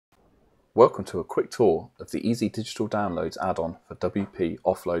Welcome to a quick tour of the Easy Digital Downloads add-on for WP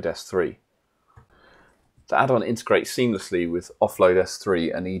Offload S3. The add-on integrates seamlessly with Offload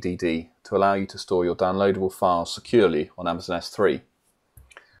S3 and EDD to allow you to store your downloadable files securely on Amazon S3.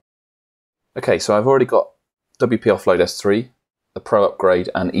 Okay, so I've already got WP Offload S3, the Pro Upgrade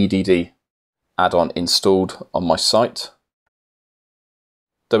and EDD add-on installed on my site.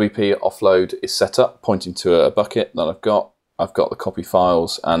 WP Offload is set up, pointing to a bucket that I've got. I've got the copy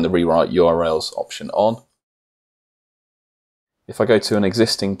files and the rewrite URLs option on. If I go to an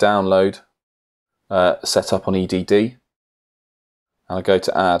existing download set up on EDD, and I go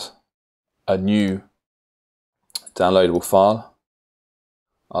to add a new downloadable file,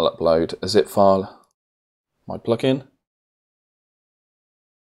 I'll upload a zip file, my plugin.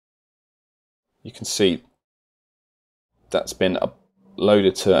 You can see that's been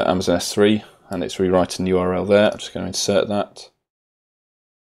uploaded to Amazon S3 and it's rewriting the URL there. I'm just going to insert that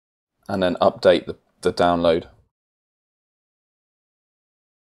and then update the download.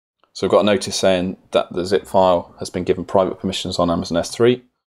 So I've got a notice saying that the zip file has been given private permissions on Amazon S3,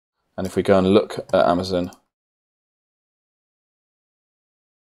 and if we go and look at Amazon,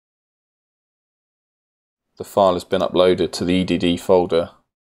 the file has been uploaded to the EDD folder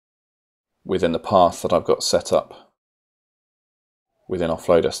within the path that I've got set up within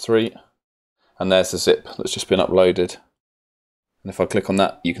Offload S3, and there's the zip that's just been uploaded. And if I click on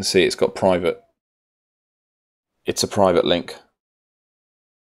that, you can see it's got private. It's a private link.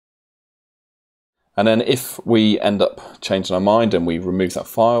 And then if we end up changing our mind and we remove that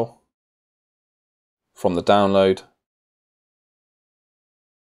file from the download,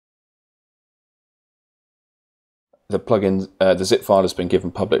 the plugin, the zip file has been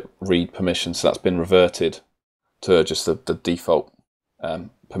given public read permission, so that's been reverted to just the default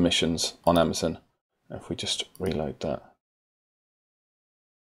permissions on Amazon. If we just reload that,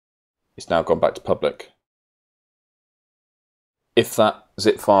 it's now gone back to public. If that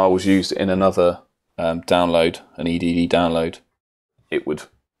zip file was used in another download, an EDD download, it would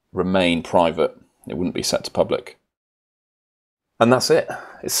remain private. It wouldn't be set to public. And that's it.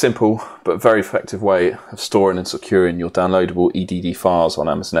 It's a simple but very effective way of storing and securing your downloadable EDD files on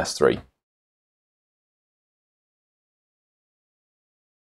Amazon S3.